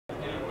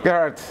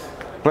Gerhard,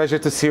 pleasure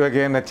to see you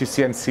again at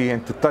EuCNC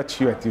and to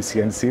touch you at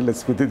EuCNC,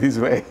 let's put it this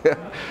way,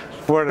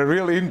 for a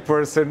real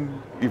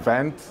in-person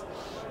event.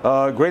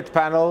 Great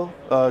panel,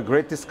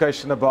 great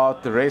discussion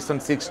about the race on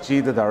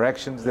 6G, the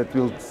directions that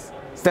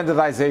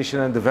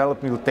standardization and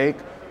development will take.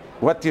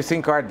 What do you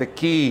think are the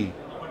key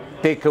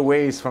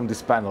takeaways from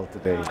this panel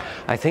today?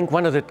 I think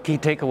one of the key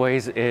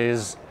takeaways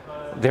is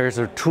there's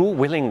a true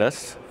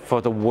willingness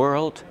for the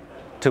world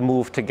to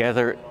move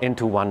together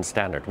into one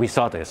standard. We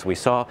saw this. We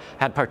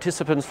had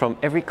participants from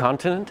every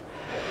continent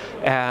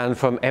and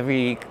from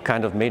every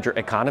kind of major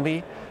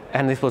economy,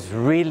 and this was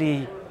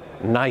really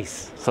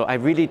nice. So I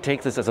really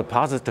take this as a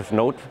positive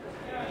note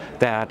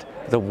that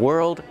the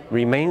world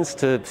remains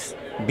to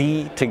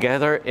be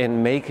together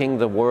in making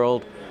the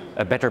world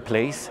a better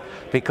place,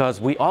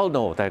 because we all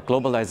know that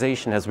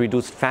globalization has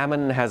reduced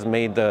famine, has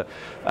made the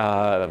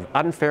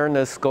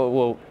unfairness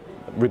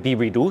be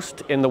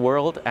reduced in the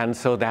world, and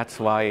so that's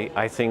why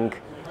I think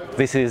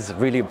this is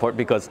really important,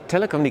 because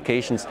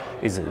telecommunications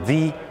is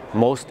the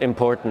most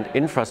important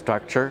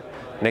infrastructure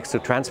next to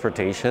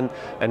transportation,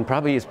 and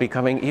probably is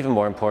becoming even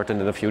more important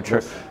in the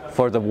future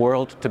for the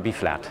world to be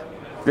flat.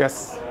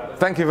 Yes,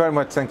 thank you very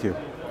much, thank you.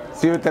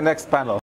 See you at the next panel.